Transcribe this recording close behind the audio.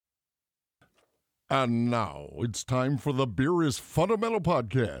And now it's time for the Beer is Fundamental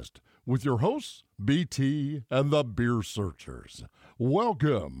podcast with your hosts, BT and the Beer Searchers.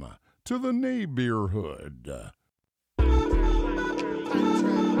 Welcome to the neighborhood.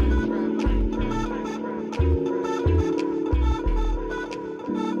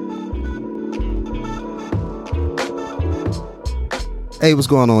 Hey, what's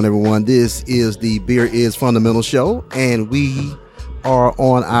going on, everyone? This is the Beer is Fundamental show, and we are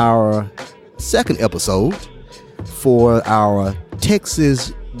on our second episode for our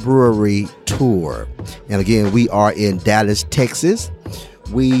Texas Brewery Tour. And again, we are in Dallas, Texas.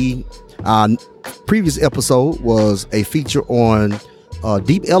 Our previous episode was a feature on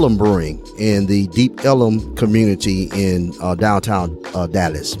Deep Ellum Brewing in the Deep Ellum community in downtown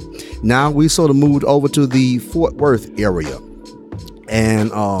Dallas. Now we sort of moved over to the Fort Worth area.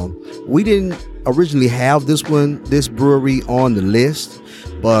 And we didn't originally have this brewery on the list,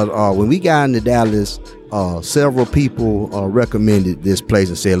 but when we got into Dallas, several people recommended this place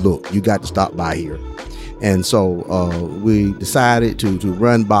and said, look, you got to stop by here. And so we decided to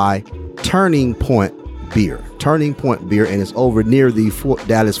run by Turning Point Beer, and it's over near the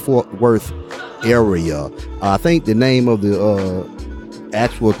Dallas-Fort Worth area. I think the name of the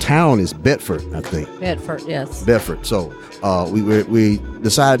actual town is Bedford, I think. Bedford, yes. Bedford. So we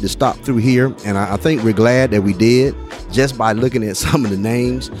decided to stop through here, and I think we're glad that we did, just by looking at some of the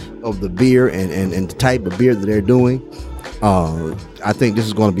names of the beer and the type of beer that they're doing. I think this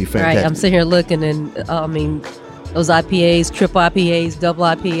is going to be fantastic. Right, I'm sitting here looking, and those IPAs, triple IPAs, double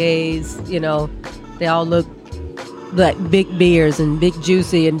IPAs, they all look like big beers and big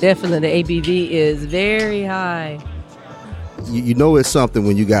juicy, and definitely the ABV is very high. You know it's something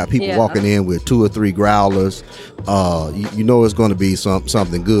when you got people walking in with 2 or 3 growlers. You know it's going to be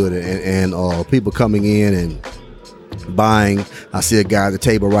something good, and people coming in and buying. I see a guy at the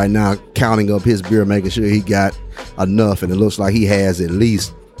table right now counting up his beer, making sure he got enough, and it looks like he has at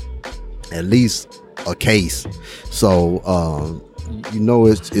least a case. So you know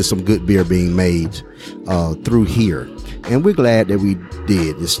it's some good beer being made through here, and we're glad that we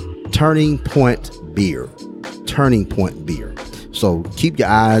did. It's Turning Point Beer. So keep your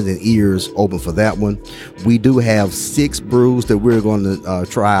eyes and ears open for that one. We do have 6 brews that we're going to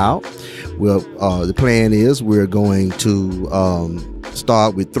try out. Well, the plan is we're going to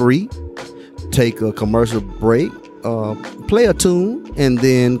start with 3, take a commercial break, play a tune, and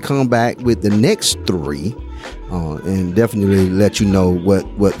then come back with the next 3, and definitely let you know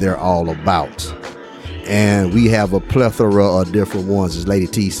what they're all about. And we have a plethora of different ones, as Lady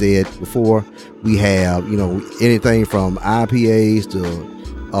T said before. We have, anything from IPAs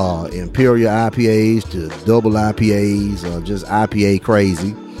to Imperial IPAs to double IPAs, just IPA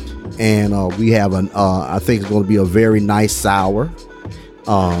crazy. And we have I think it's going to be a very nice sour.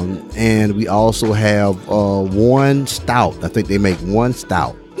 And we also have one stout. I think they make one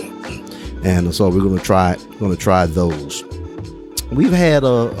stout. And so we're going to try those. We've had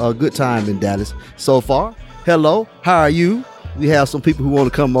a good time in Dallas so far. Hello, how are you? We have some people who want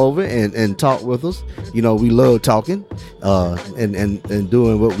to come over and talk with us. We love talking and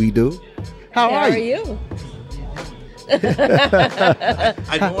doing what we do. How are you? We're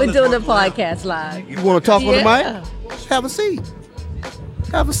doing the podcast live. You want to talk on the mic? Have a seat.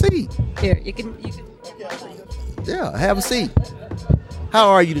 Here, you can. Yeah, have a seat. How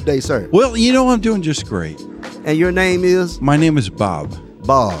are you today, sir? Well, I'm doing just great. And your name is? My name is Bob.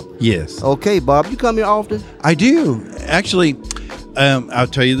 Bob. Yes. Okay, Bob. You come here often? I do. Actually, I'll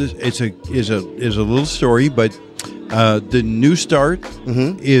tell you this. It's a little story, but the New Start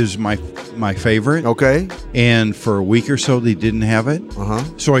is my favorite. Okay. And for a week or so, they didn't have it.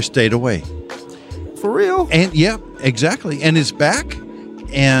 So I stayed away. For real? And yeah, exactly. And it's back.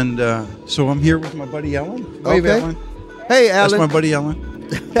 And so I'm here with my buddy Alan. Wave, okay. Alan. Hey, Alan. That's my buddy Alan.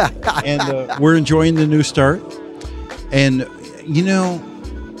 And we're enjoying the New Start. And,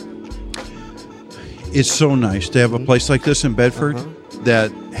 it's so nice to have a place like this in Bedford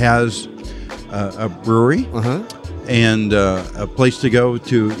that has a brewery and a place to go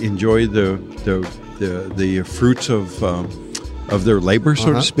to enjoy the fruits of their labor,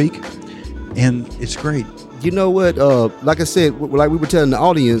 so to speak. And it's great. You know what? Like I said, like we were telling the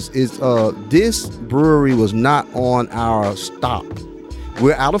audience, is this brewery was not on our stop.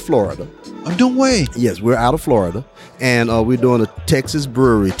 We're out of Florida. Oh, no way. Yes, we're out of Florida. And we're doing a Texas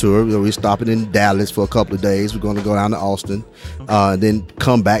brewery tour. We're stopping in Dallas for a couple of days. We're going to go down to Austin and then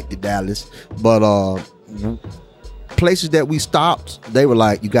come back to Dallas. But places that we stopped, they were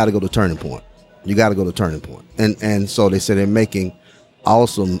like, you got to go to Turning Point. And so they said they're making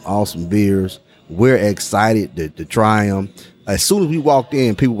awesome beers. We're excited to try them. as soon as we walked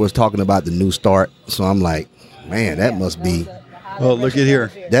in, people was talking about the new start. So I'm like, man, that must be Well, look at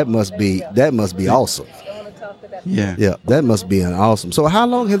here. that must be awesome. Yeah. Yeah, that must be an awesome. So how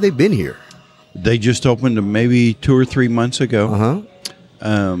long have they been here? They just opened maybe 2 or 3 months ago. Uh-huh.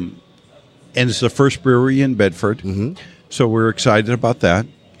 And it's the first brewery in Bedford. Mm-hmm. So we're excited about that.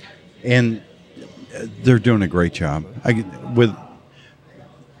 And they're doing a great job.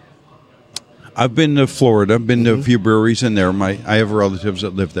 I've been to Florida. I've been to a few breweries in there. I have relatives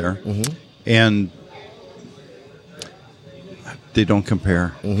that live there. And they don't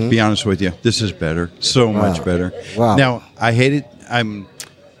compare. Be honest with you. This is better. So much better. Wow. Now, I hate it.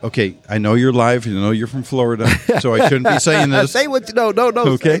 Okay, I know you're live. I know you're from Florida, so I shouldn't be saying this. Say what you know. No,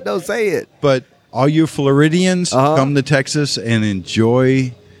 Okay. don't say it. But all you Floridians, come to Texas and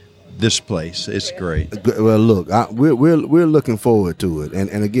enjoy this place. It's great. Well, look, we're looking forward to it,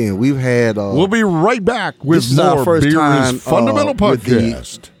 and again, we've had. We'll be right back this with is our more first Beer time, is Fundamental with the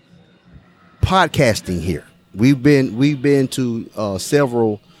Podcast. podcasting here. We've been to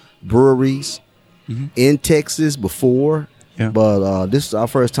several breweries in Texas before, Yeah. but this is our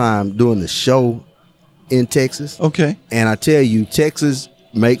first time doing the show in Texas. Okay. And I tell you, Texas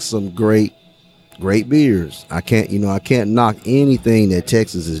makes some great beers. I can't knock anything that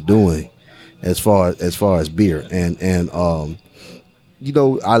Texas is doing as far as beer. And I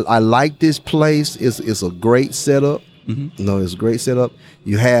like this place. It's a great setup. It's a great setup.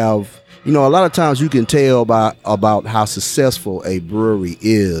 You have, a lot of times you can tell about how successful a brewery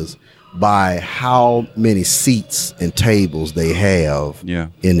is by how many seats and tables they have Yeah.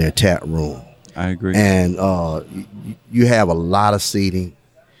 in their tap room. I agree. And you have a lot of seating.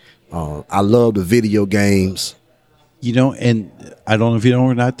 I love the video games. And I don't know if you know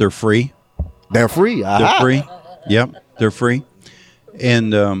or not, they're free. They're free. They're free. Yep, they're free.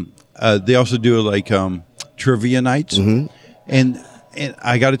 And they also do like trivia nights. And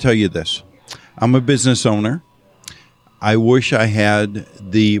I got to tell you this. I'm a business owner. I wish I had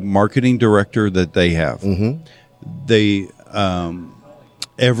the marketing director that they have. They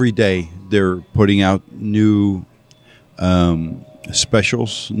every day they're putting out new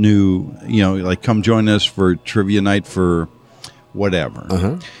specials, new, like come join us for trivia night for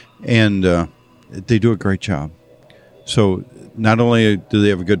whatever. And they do a great job. So not only do they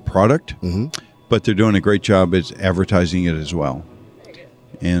have a good product, but they're doing a great job at advertising it as well.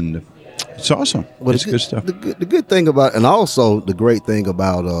 And it's awesome. Well, it's good stuff. The good thing about, and also the great thing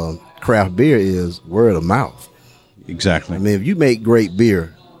about craft beer is word of mouth. Exactly. I mean, if you make great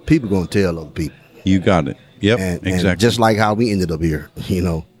beer, people going to tell other people. You got it. Yep, And exactly. just like how we ended up here,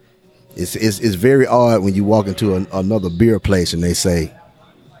 it's very odd when you walk into another beer place and they say,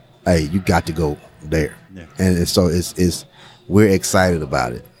 "Hey, you got to go there," and so it's we're excited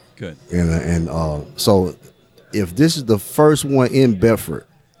about it. Good. And so if this is the first one in Bedford,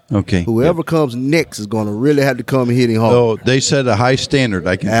 Okay. whoever comes next is going to really have to come hitting hard. Oh, they set a high standard.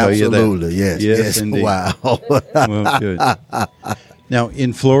 I can tell you that. Absolutely, yes, Yes, indeed. Wow. Well, good. Now,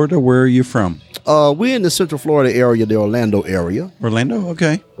 in Florida, where are you from? We're in the Central Florida area, the Orlando area, Orlando.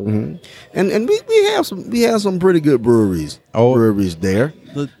 Okay. and we have some pretty good breweries there.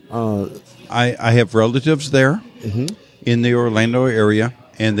 I have relatives there in the Orlando area,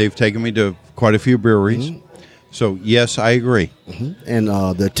 and they've taken me to quite a few breweries. So yes, I agree. And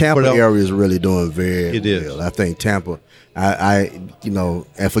the Tampa area is really doing very It is. well. I think Tampa, and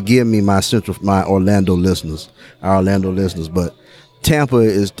forgive me, my Orlando listeners, but Tampa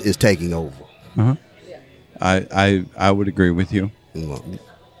is taking over. I would agree with you.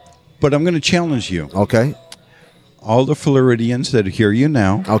 But I'm going to challenge you. Okay. All the Floridians that hear you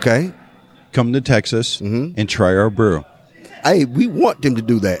now, Okay. come to Texas and try our brew. Hey, we want them to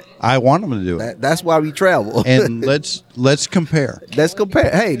do that. I want them to do it. That's why we travel. And let's compare. Let's compare.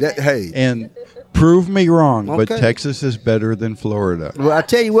 Hey. And prove me wrong, but Okay. Texas is better than Florida. Well, I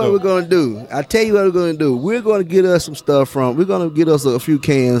tell you what we're going to do. We're going to get us some stuff we're going to get us a few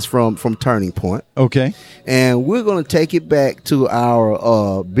cans from Turning Point. Okay. And we're going to take it back to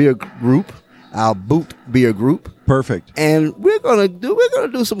our beer group, our boot beer group. Perfect. And we're going to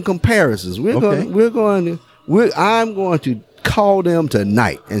do some comparisons. I'm going to call them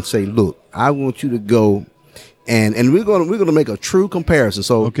tonight and say, look, I want you to go and we're going to make a true comparison.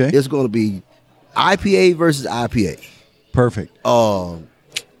 So it's going to be IPA versus IPA. Perfect.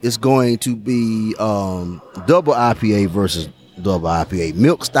 It's going to be double IPA versus double IPA,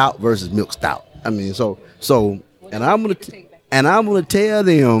 milk stout versus milk stout. I mean, so and I'm going to tell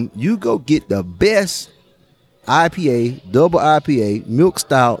them, you go get the best IPA, double IPA, milk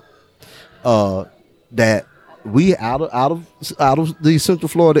stout that we out of the Central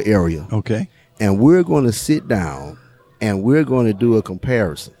Florida area. Okay. And we're going to sit down and we're going to do a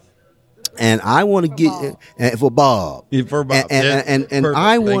comparison. And I want to get and for Bob. For Bob. And Perfect.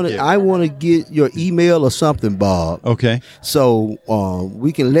 I Thank want to get your email or something, Bob. Okay. So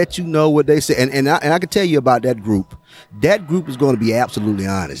we can let you know what they say, and I can tell you about that group. That group is going to be absolutely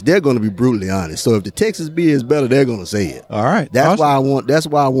honest. They're going to be brutally honest. So if the Texas beer is better, they're going to say it. All right. That's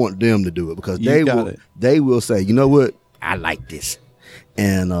Awesome. why I want them to do it, because You they will say, you know what, I like this,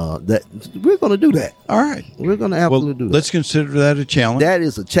 and that we're going to do that. All right. We're going to absolutely do that. Let's consider that a challenge, That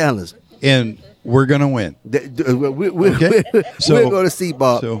is a challenge. and we're going to win. Okay. We're going to see,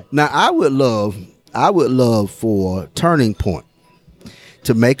 Bob. so- Now, I would love for Turning Point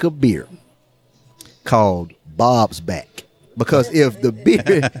to make a beer called Bob's Back, because if the beer,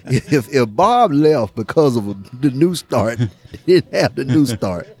 if Bob left because of the new start, they didn't have the new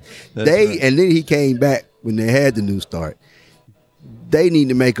start. And then he came back when they had the new start. They need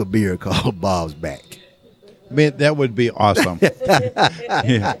to make a beer called Bob's Back. Man, that would be awesome.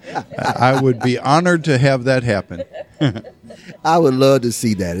 Yeah. I would be honored to have that happen. I would love to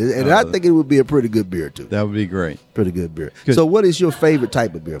see that, and I think it would be a pretty good beer too. That would be great. Pretty good beer. Good. So, what is your favorite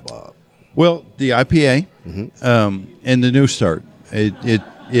type of beer, Bob? Well, the IPA and the new start. It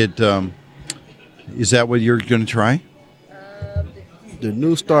is that what you're going to try? The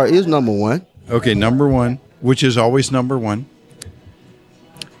new start is number one. Okay, number one, which is always number one.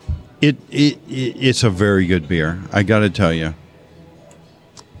 It's a very good beer. I got to tell you.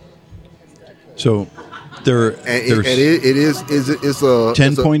 So there's It's a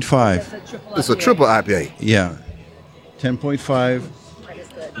 10.5. It's a triple IPA. Yeah, 10.5.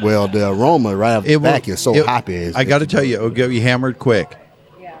 Well, the aroma right off the back is so hoppy. I got to tell you, it'll get you hammered quick.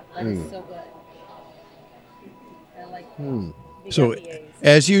 Yeah, that is so good. I like big So IPAs.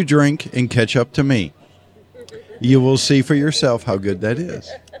 as you drink and catch up to me, you will see for yourself how good that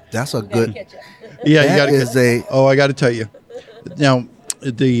is. That's a good. Yeah, That you got is a- Oh, I got to tell you. Now,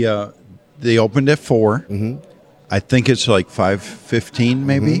 they opened at 4. Mm-hmm. I think it's like 5:15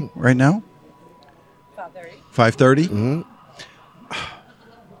 maybe right now. 5:30. Mm-hmm.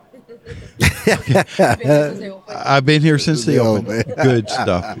 I've been here since they Yo, opened. man. Good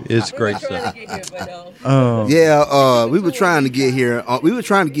stuff. It's great stuff. Yeah, we were trying to get here. We were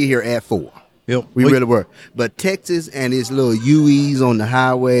trying to get here at 4. Yep. We really were. But Texas and its little UEs on the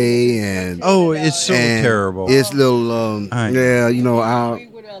highway and Oh, it's so and terrible. It's little I- yeah, you know, our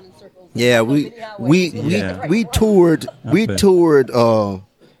yeah, we toured I bet.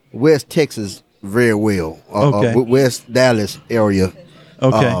 West Texas very well. Okay. West Dallas area.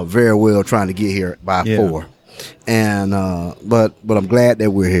 Okay. Very well trying to get here by Yeah. 4. And but I'm glad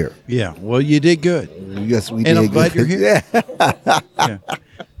that we're here. Yeah. Well, you did good. Yes, we And did. I'm glad good. you're here. Yeah. Yeah.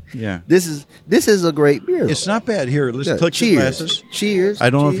 Yeah. This is a great beer. It's not bad. Here, let's click the Cheers. glasses. Cheers. I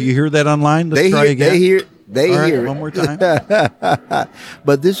don't know if Cheers. you hear that online. Let's They try hear, again. They All right, hear it. one more time.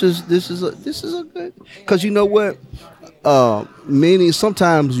 But this is a good, because you know what,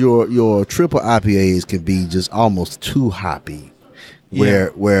 sometimes your triple IPAs can be just almost too hoppy. Where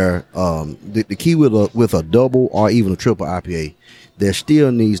the key with a double or even a triple IPA, it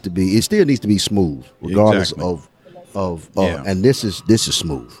still needs to be smooth regardless Exactly. of Yeah. and this is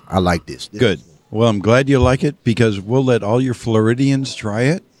smooth. I like this. Good. Well, I'm glad you like it, because we'll let all your Floridians try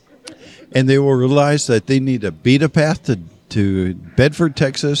it, and they will realize that they need to beat a path to Bedford,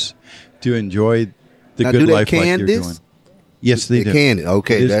 Texas, to enjoy the Now, good do they life like can you're this? doing. Yes, they do. Can it?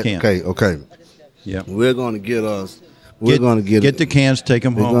 Okay, It is canned. okay. Yeah. We're gonna get us. We're gonna get the cans, take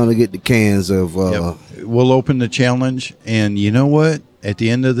them We're home. gonna get the cans of. Yep. We'll open the challenge, and you know what? At the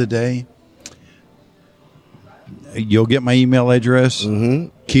end of the day, you'll get my email address. Mm-hmm.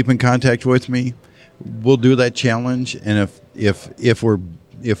 Keep in contact with me. We'll do that challenge, and if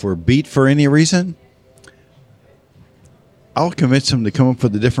we're beat for any reason, I'll convince them to come up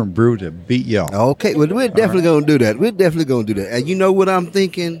with a different brew to beat y'all. Okay, well, we're definitely gonna do that. We're definitely gonna do that. And you know what I'm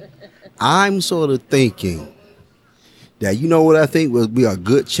thinking? I'm sort of thinking that I think will be a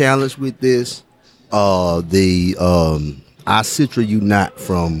good challenge with this. The Citra Unite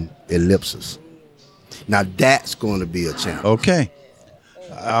from Ellipsis. Now that's going to be a challenge. Okay,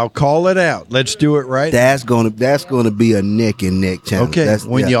 I'll call it out. Let's do it right. That's gonna be a neck and neck challenge. Okay,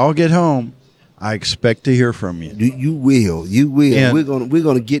 when y'all get home, I expect to hear from you. You will. And- we're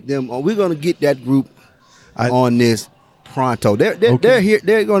gonna get them. We're gonna get that group I- on this pronto. They're Okay. here.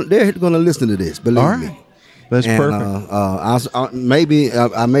 They're gonna listen to this. Believe All me. right. That's And, perfect. maybe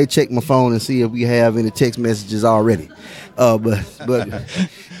I may check my phone and see if we have any text messages already. But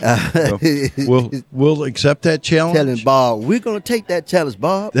We'll accept that challenge. telling Bob, we're gonna take that challenge,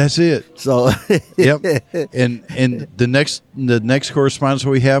 Bob. That's it. So Yep. And the next correspondence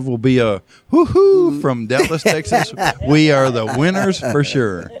we have will be a woohoo from Dallas, Texas. We are the winners for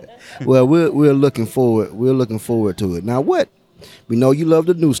sure. Well, we're looking forward. We're looking forward to it. Now, what we know you love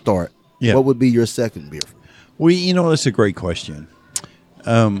the New Start. Yeah. What would be your second beer? That's a great question.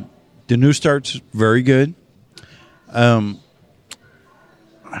 The New Start's very good. I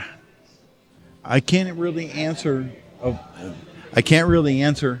can't really answer.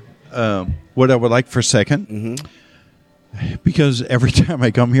 What I would like for second, because every time I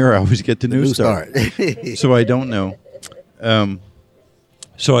come here, I always get the New Start. So I don't know.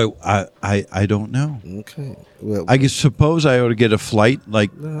 So I don't know. Okay. Well, I suppose I ought to get a flight.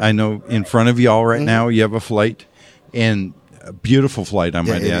 Like I know in front of y'all right now, you have a flight, and a beautiful flight. I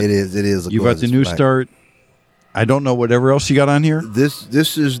might add. it is. You got the New Start. I don't know whatever else you got on here.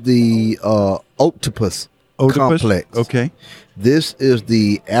 This is the Octopus Complex. Okay. This is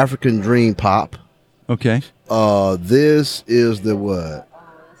the African Dream Pop. Okay. This is the what?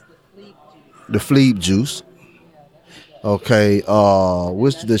 The Fleep Juice. Okay.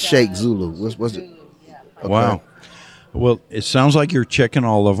 What's the Shake Zulu? What's it? Okay. Wow. Well, it sounds like you're checking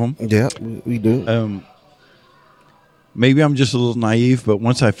all of them. Yeah, we do. Maybe I'm just a little naive, but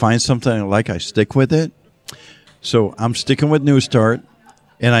once I find something I like, I stick with it. So I'm sticking with New Start,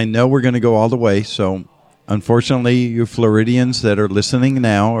 and I know we're going to go all the way. So unfortunately, you Floridians that are listening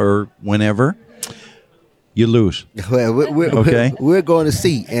now or whenever, you lose. Well, we're going to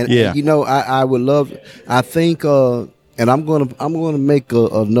see, and Yeah. I would love. I think, and I'm going to make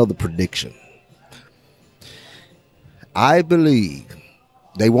another prediction. I believe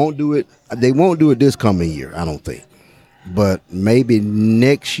they won't do it. They won't do it this coming year. I don't think, but maybe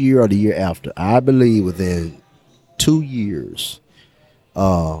next year or the year after. I believe within 2 years,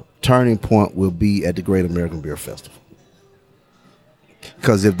 turning point will be at the Great American Beer Festival.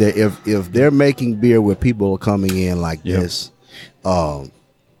 Because if they're making beer where people are coming in like this, the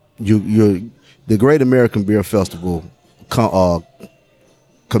Great American Beer Festival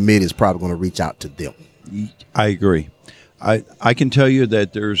committee is probably going to reach out to them. I agree. I can tell you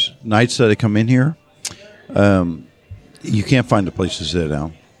that there's nights that I come in here, you can't find a place to sit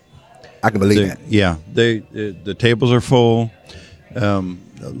down. I can believe that. Yeah, the tables are full.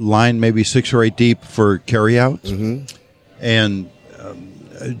 Line maybe 6 or 8 deep for carryouts, and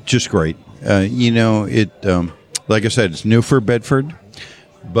just great. Like I said, it's new for Bedford,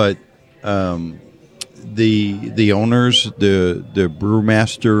 but the owners, the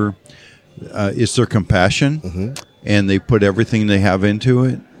brewmaster, it's their compassion, and they put everything they have into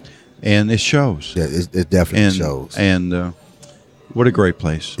it, and it shows. Yeah, it definitely shows. And what a great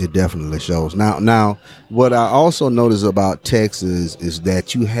place. It definitely shows. Now, what I also notice about Texas is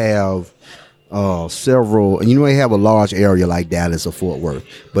that you have several, and you may have a large area like Dallas or Fort Worth,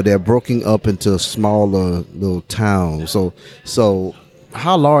 but they're broken up into smaller little towns. So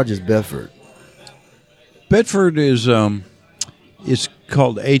how large is Bedford? Bedford is it's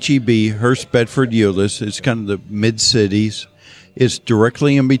called HEB, Hearst Bedford Euless. It's kind of the mid cities. It's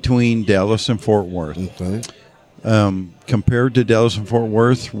directly in between Dallas and Fort Worth. Okay. Compared to Dallas and Fort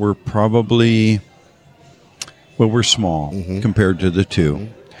Worth, we're probably, we're small compared to the two.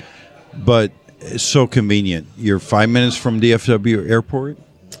 But it's so convenient. You're 5 minutes from DFW Airport.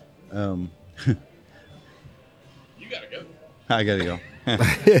 You got to go. I got to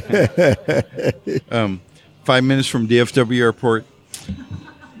go. 5 minutes from DFW Airport.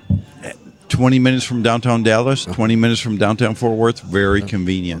 20 minutes from downtown Dallas. 20 minutes from downtown Fort Worth. Very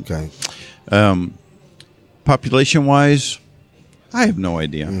convenient. Okay. Population-wise, I have no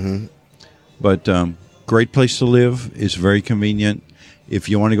idea. But great place to live. It's very convenient. If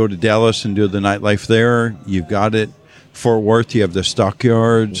you want to go to Dallas and do the nightlife there, you've got it. Fort Worth, you have the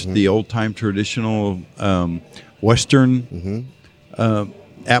stockyards, the old-time traditional Western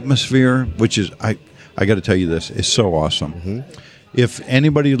atmosphere, which is, I got to tell you this, is so awesome. If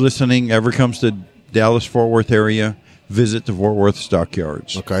anybody listening ever comes to Dallas-Fort Worth area, visit the Fort Worth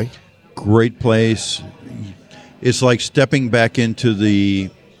stockyards. Okay. Great place. It's like stepping back into the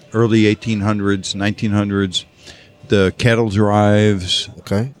early 1800s, 1900s, the cattle drives.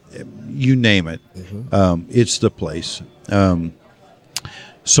 Okay. You name it. It's the place.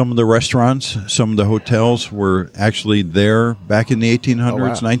 Some of the restaurants, some of the hotels were actually there back in the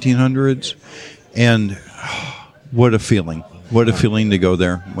 1800s, 1900s. And what a feeling. What a feeling to go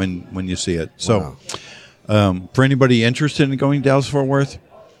there when you see it. So for anybody interested in going to Dallas-Fort Worth,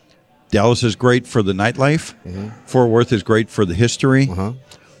 Dallas is great for the nightlife. Fort Worth is great for the history.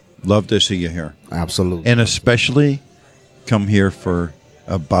 Love to see you here. Absolutely. And especially come here for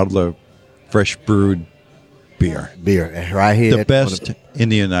a bottle of fresh brewed beer. Beer right here. The best in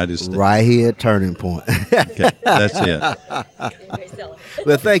the United States. Right here at Turning Point. Okay, that's it.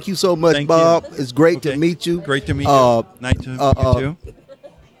 Well, thank you so much, Thank Bob. you. It's great Okay. to meet you. Great to meet you. Nice to meet you too.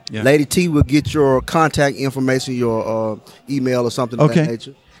 Yeah. Lady T will get your contact information, your email or something of Okay. that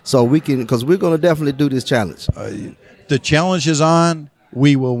nature. So we can, because we're going to definitely do this challenge. The challenge is on.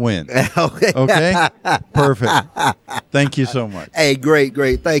 We will win. Okay. Okay? Perfect. Thank you so much. Hey, great.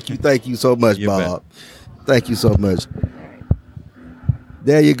 Thank you so much, You Bob. Thank you so much.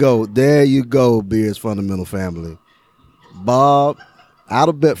 There you go, Beers Fundamental family. Bob, out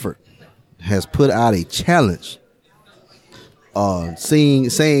of Bedford, has put out a challenge,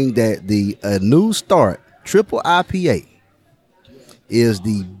 saying that the New Start Triple IPA is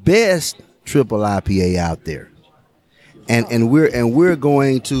the best triple IPA out there. And we're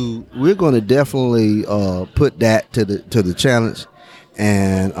going to definitely put that to the challenge,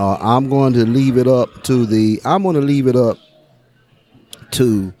 and I'm going to leave it up to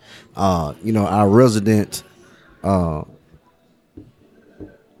our resident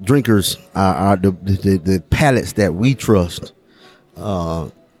drinkers, the palates that we trust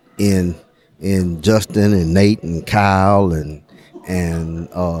in Justin and Nate and Kyle and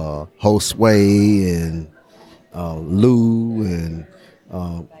Josue and Lou and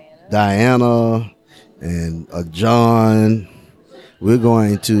Diana and John. We're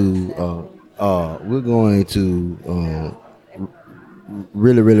going to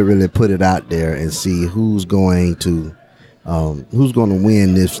really put it out there and see who's going to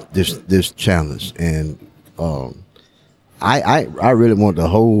win this challenge. And I really want the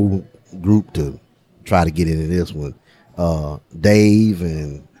whole group to try to get into this one. Dave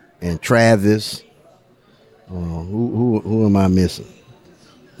and Travis. Who am I missing?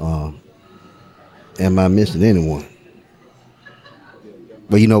 Am I missing anyone?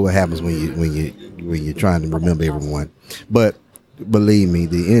 But you know what happens when you're trying to remember everyone. But believe me,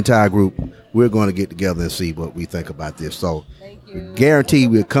 the entire group, we're going to get together and see what we think about this. So guarantee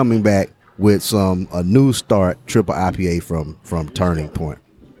we're coming back with a New Start Triple IPA from Turning Point.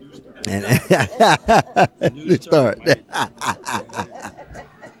 And New Start.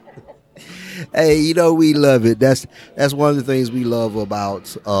 Hey, we love it. That's one of the things we love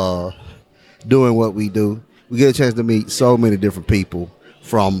about doing what we do. We get a chance to meet so many different people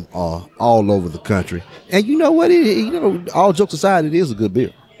from all over the country. And you know what? All jokes aside, it is a good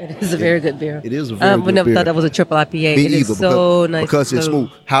beer. It is a very good beer. It is a very good beer. We never thought that was a triple IPA. Me it either, is so nice. Because it's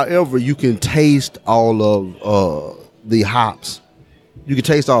smooth. However, you can taste all of the hops. You can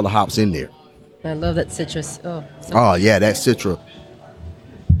taste all the hops in there. I love that citrus. Oh yeah, that Citra.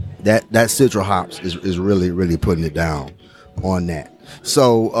 That Citra hops is really putting it down on that.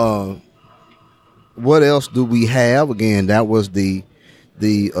 So what else do we have? Again, that was the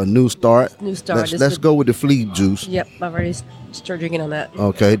New Start. New Start. Let's go with the Fleet Juice. Yep, I've already started drinking on that.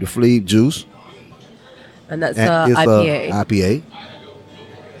 Okay, the Fleet Juice. And that's It's IPA. IPA.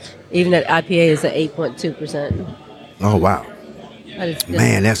 Even that IPA is at 8.2%. Oh wow. That is good.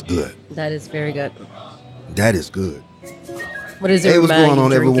 Man, that's good. That is very good. That is good. What is it? Hey, what's going on,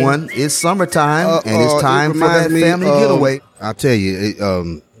 drinking? everyone? It's summertime, and it's time for that family getaway. I'll tell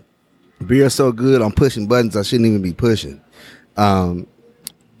you, beer is so good, I'm pushing buttons I shouldn't even be pushing.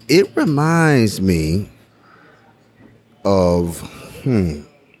 It reminds me of,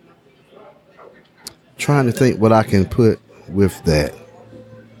 trying to think what I can put with that.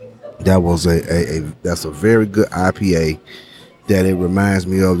 That was that's a very good IPA that it reminds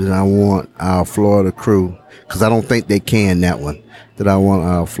me of, that I want our Florida crew, because I don't think they can that one, that I want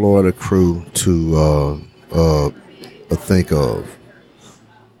our Florida crew to think of.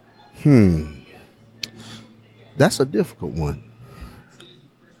 That's a difficult one.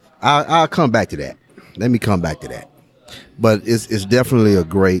 I'll come back to that. Let me come back to that. But it's definitely a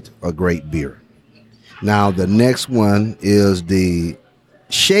great beer. Now the next one is the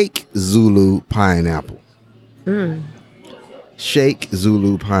Shake Zulu Pineapple. Shake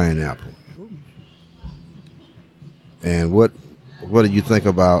Zulu Pineapple. And what do you think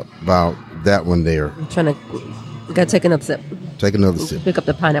about that one there? I'm trying to. Gotta take another sip. Take another sip. Pick up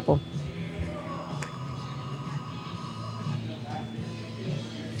the pineapple.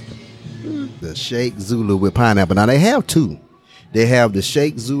 The Shake Zulu with pineapple. Now they have two. They have the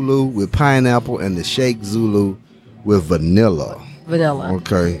Shake Zulu with pineapple and the Shake Zulu with vanilla. Vanilla.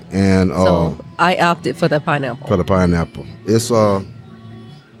 Okay, and So I opted for the pineapple. for the pineapple, it's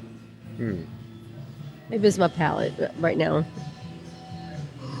Maybe it's my palate right now.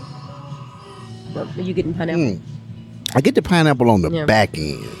 Are you getting pineapple? I get the pineapple on the Yeah. back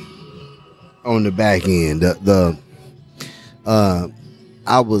end. On the back end,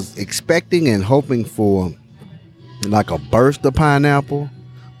 I was expecting and hoping for like a burst of pineapple,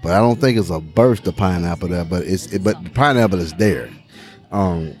 but I don't think it's a burst of pineapple there. But but the pineapple is there.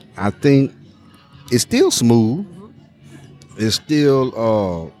 I think it's still smooth. It's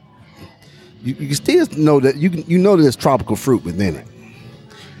still you can still know that you know there's tropical fruit within it,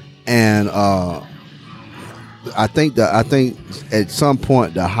 and I think at some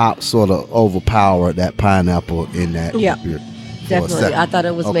point the hops sort of overpowered that pineapple in that Yeah. beer for a Definitely. second. I thought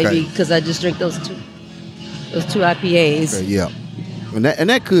it was Okay. maybe because I just drink those two IPAs. Okay, yeah, and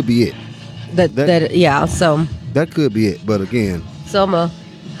that could be it. So That could be it. But again, I'm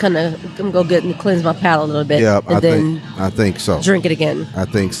gonna go get and cleanse my palate a little bit, yeah, and I think so. drink it again. I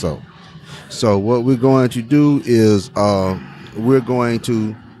think so. So what we're going to do is we're going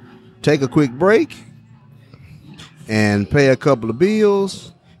to take a quick break and pay a couple of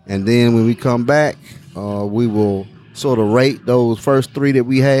bills, and then when we come back, we will sort of rate those first three that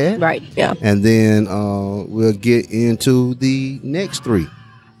we had, Right. Yeah. and then we'll get into the next three.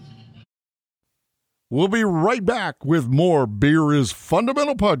 We'll be right back with more Beer is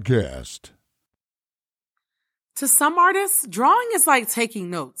Fundamental podcast. To some artists, drawing is like taking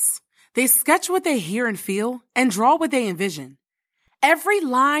notes. They sketch what they hear and feel and draw what they envision. Every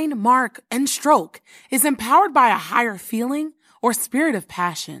line, mark, and stroke is empowered by a higher feeling or spirit of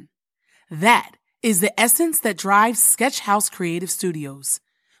passion. That is the essence that drives Sketchhouse Creative Studios.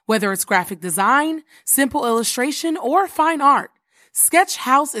 Whether it's graphic design, simple illustration, or fine art,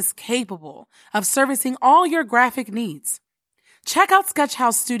 Sketchhouse is capable of servicing all your graphic needs. Check out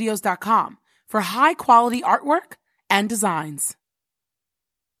sketchhousestudios.com for high-quality artwork and designs.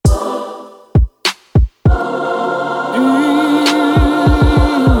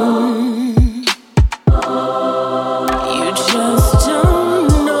 You just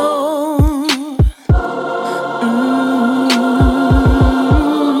don't know.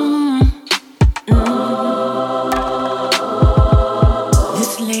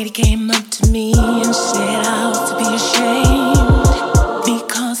 This lady came up to me and said I ought to be ashamed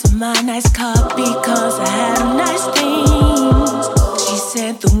because of my nice car, because I had nice things. She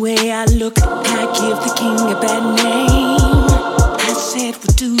said the way I look, I give the king a bad name. I said,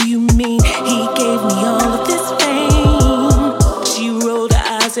 what do you mean? He gave me all of this fame. She rolled her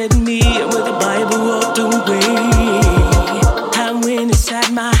eyes at me and with the Bible walked away. I went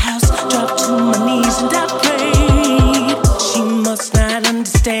inside my house, dropped to my knees and I prayed. She must not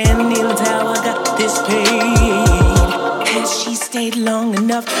understand, kneeled how I got this paid. Had she stayed long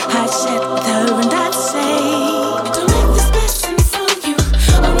enough, I'd sit with her and I'd say, don't make this blessing for you.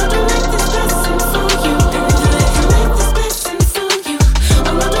 Oh no, don't make this blessing for you. Don't make this blessing for you.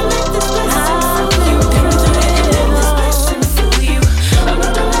 Oh no, don't make this blessing for you. Don't make this blessing for you. Oh no,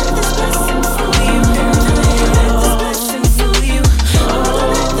 don't make this blessing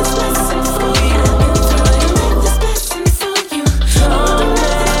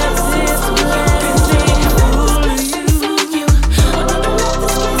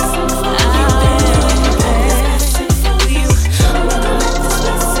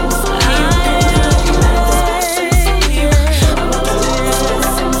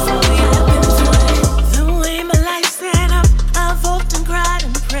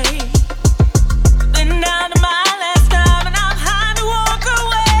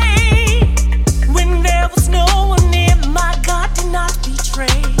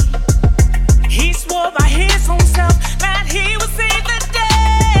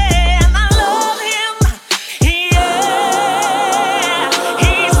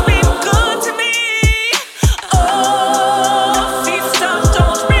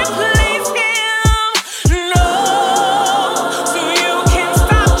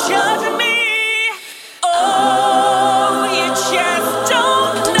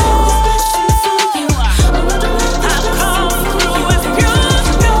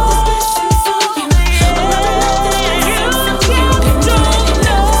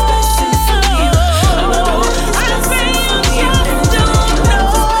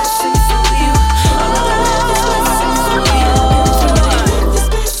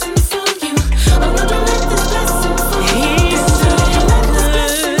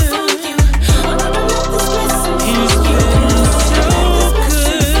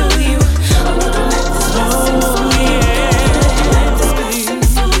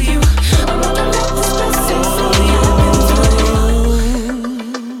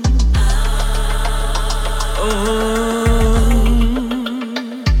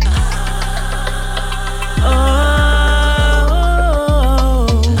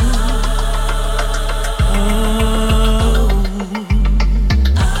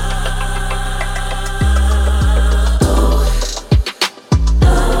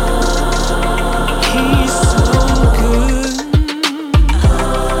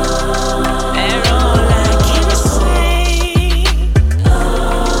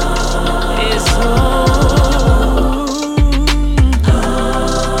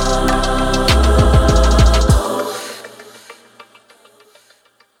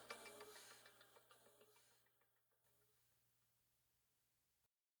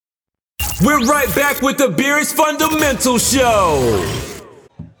We're right back with the Beer is Fundamental Show.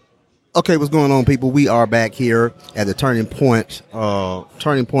 Okay, what's going on, people? We are back here at the Turning Point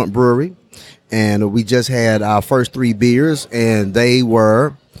Brewery, and we just had our first 3 beers, and they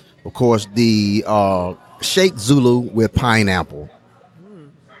were, of course, the Shake Zulu with pineapple.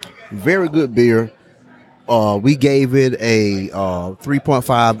 Very good beer. We gave it a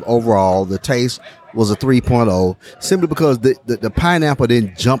 3.5 overall. The taste was a 3.0, simply because the pineapple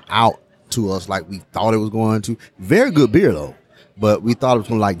didn't jump out to us like we thought it was going to. Very good beer, though. But we thought it was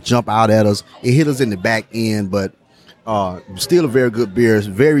going to like jump out at us. It hit us in the back end, but still a very good beer. It's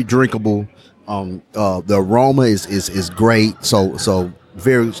very drinkable. The aroma is great. So still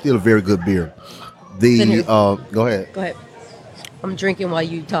a very good beer. Go ahead. Go ahead. I'm drinking while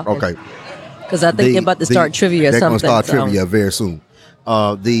you talk. Okay. Because I think they're about to start trivia or something. They're going to start trivia very soon.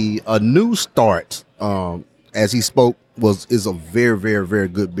 The new start, as he spoke, is a very, very, very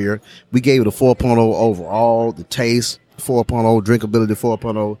good beer. We gave it a 4.0 overall. The taste, 4.0, drinkability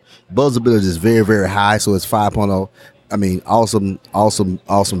 4.0, buzzability is very, very high, so it's 5.0. I mean, awesome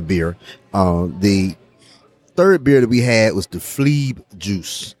beer. The third beer that we had was the Fleeb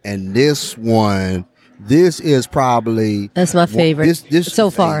Juice, and this is probably that's my favorite. This so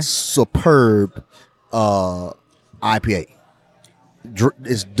is far, a superb IPA.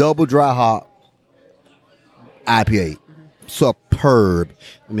 It's double dry hop IPA. Superb.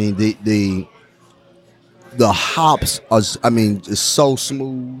 I mean the hops are, it's so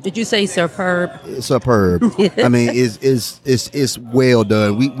smooth. Did you say superb? It's superb. I mean, it's well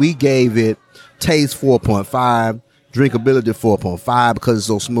done. We gave it taste 4.5, drinkability 4.5 because it's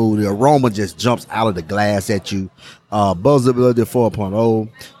so smooth. The aroma just jumps out of the glass at you. Buzzability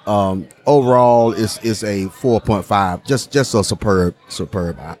 4.0. Overall, it's a 4.5. Just a superb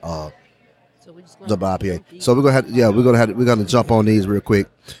double IPA. So we're gonna jump on these real quick.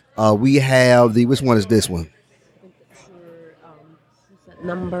 We have which one is this one?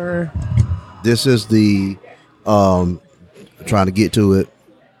 Number. This is the trying to get to it.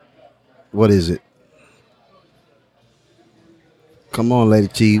 What is it? Come on, Lady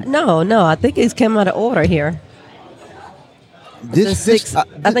T. No, I think it's come out of order here. This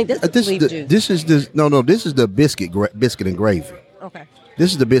I think this is the juice. This is the biscuit and gravy. Okay.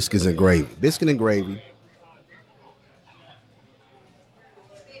 This is the biscuits and gravy. Biscuit and gravy.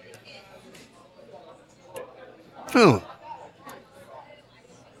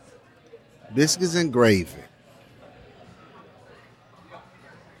 Biscuits and gravy.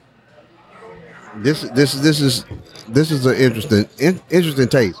 This is an interesting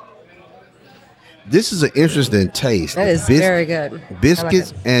taste. This is an interesting taste. That is very good.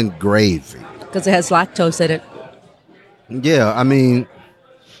 Biscuits and gravy. Because it has lactose in it. Yeah, I mean,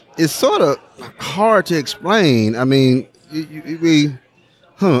 it's sort of hard to explain. I mean,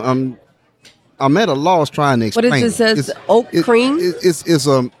 I'm at a loss trying to explain. What is it? Says oak cream? It's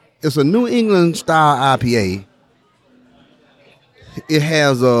a New England style IPA. It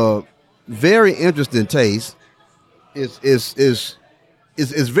has a very interesting taste. It's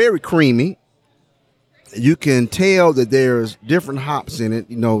very creamy. You can tell that there's different hops in it.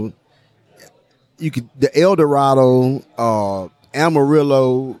 You know, the El Dorado,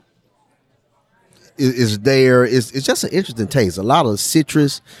 Amarillo is there. It's just an interesting taste. A lot of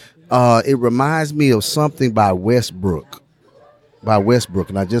citrus. It reminds me of something by Westbrook,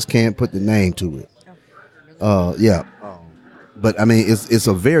 and I just can't put the name to it. Yeah. But I mean, it's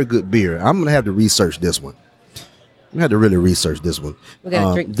a very good beer. I'm gonna have to research this one. I'm gonna have to really research this one. We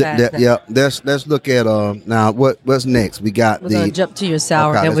gotta drink fast. Yeah. Let's look at now. What's next? We're gonna jump to your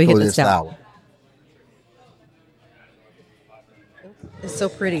sour, okay, and we hit the sour. It's so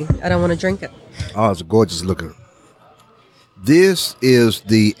pretty. I don't want to drink it. Oh, it's gorgeous looking. This is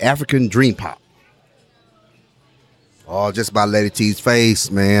the African Dream Pop. Oh, just by Lady T's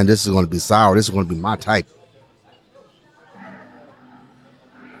face, man. This is going to be sour. This is going to be my type.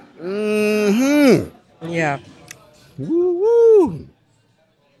 Mm-hmm. Yeah. Woo-woo.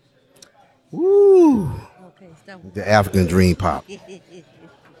 Woo. Okay, the African Dream Pop.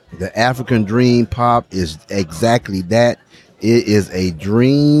 The African Dream Pop is exactly that. It is a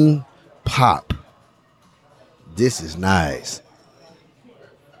dream pop. This is nice.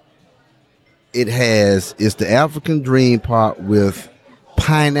 It's the African Dream Pop with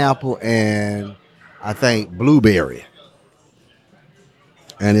pineapple and I think blueberry.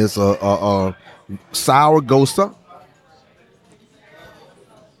 And it's a sour ghoster.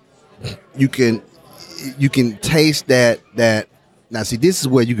 You can taste that. Now see, this is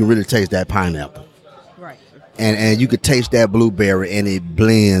where you can really taste that pineapple. And you could taste that blueberry, and it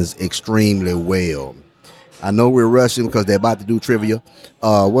blends extremely well. I know we're rushing because they're about to do trivia.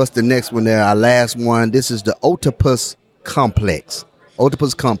 What's the next one there? Our last one. This is the Octopus Complex.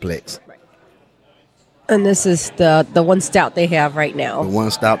 Octopus Complex. And this is the one stout they have right now. The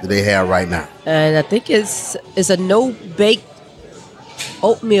one stout that they have right now. And I think it's a no-bake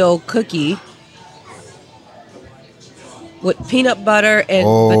oatmeal cookie with peanut butter and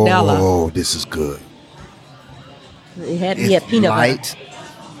vanilla. Oh, this is good. It had peanut light. butter.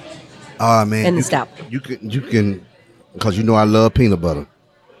 Oh man, And the stout. You can, because you know I love peanut butter.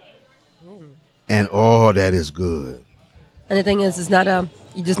 And that is good. And the thing is, it's not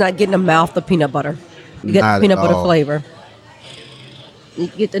you're just not getting a mouth of peanut butter. You get Not the peanut at butter all. flavor. You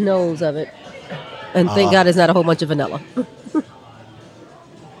get the nose of it. And thank God it's not a whole bunch of vanilla.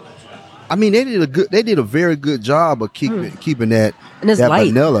 I mean, they did a very good job of keeping that, And it's that light.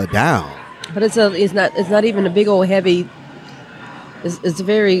 vanilla down. But it's not even a big old heavy. It's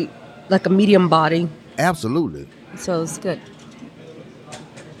very like a medium body, Absolutely. so it's good.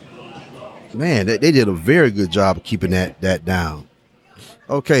 Man, they did a very good job of keeping that down.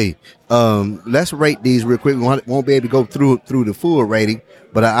 Okay, let's rate these real quick. We won't be able to go through the full rating,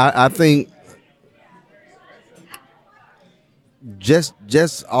 but I think just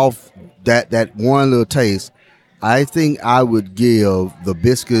off that one little taste, I think I would give the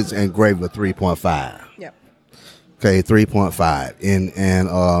biscuits and gravy a 3.5. Yep. Okay, 3.5, and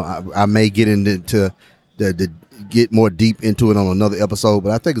I may get into the get more deep into it on another episode,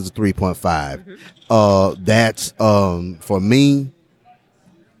 but I think it's a 3.5. That's for me.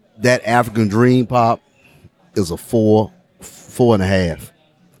 That African Dream Pop is a 4.5.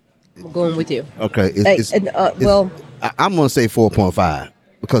 I'm going with you. Okay, I'm gonna say 4.5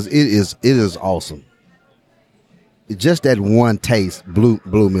 because it is awesome. Just that one taste blew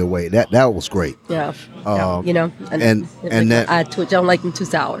me away. That was great. Yeah. And that I don't like them too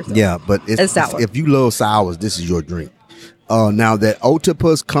sour. So. Yeah, but It's sour. if you love sours, this is your drink. Now that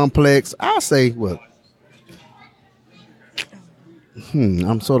Octopus Complex, I'll say what.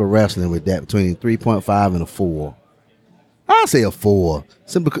 I'm sort of wrestling with that between 3.5 and a 4. I'll say a 4,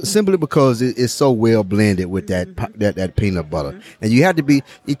 simply because it's so well blended with that peanut butter, and you have to be.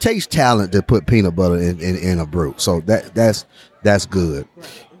 It takes talent to put peanut butter in a brew, so that's good.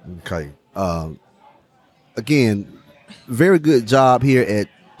 Okay. Again, very good job here at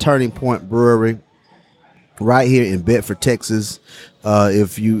Turning Point Brewery, right here in Bedford, Texas.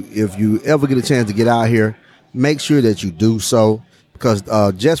 If you ever get a chance to get out here, make sure that you do so, because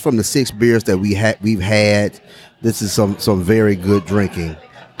just from the 6 beers that we've had, this is some very good drinking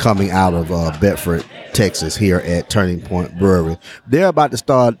coming out of Bedford, Texas, here at Turning Point Brewery. They're about to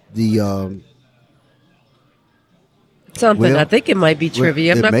start the something. I think it might be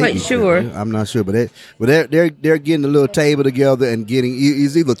trivia. I'm not quite sure. I'm not sure, but they're getting a little table together and getting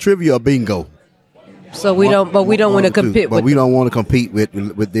it's either trivia or bingo. So we don't want to compete. But we don't want to compete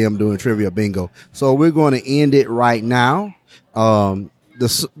with them doing trivia or bingo. So we're going to end it right now.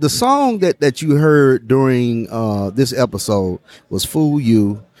 The song that you heard during this episode was "Fool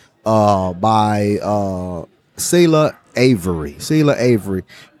You" by Selah Avery.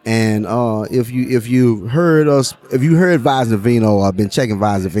 And if you heard Vines and Vino, I've been checking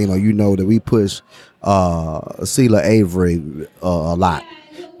Vines and Vino, you know that we push Selah Avery a lot.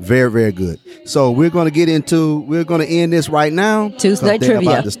 Very, very good. So we're going to end this right now. Tuesday night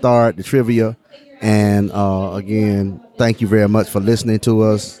trivia. About to start the trivia. And again, thank you very much for listening to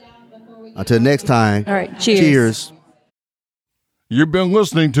us. Until next time. All right. Cheers. Cheers. You've been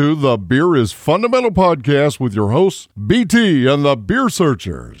listening to the Beer is Fundamental podcast with your hosts, BT and the Beer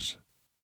Searchers.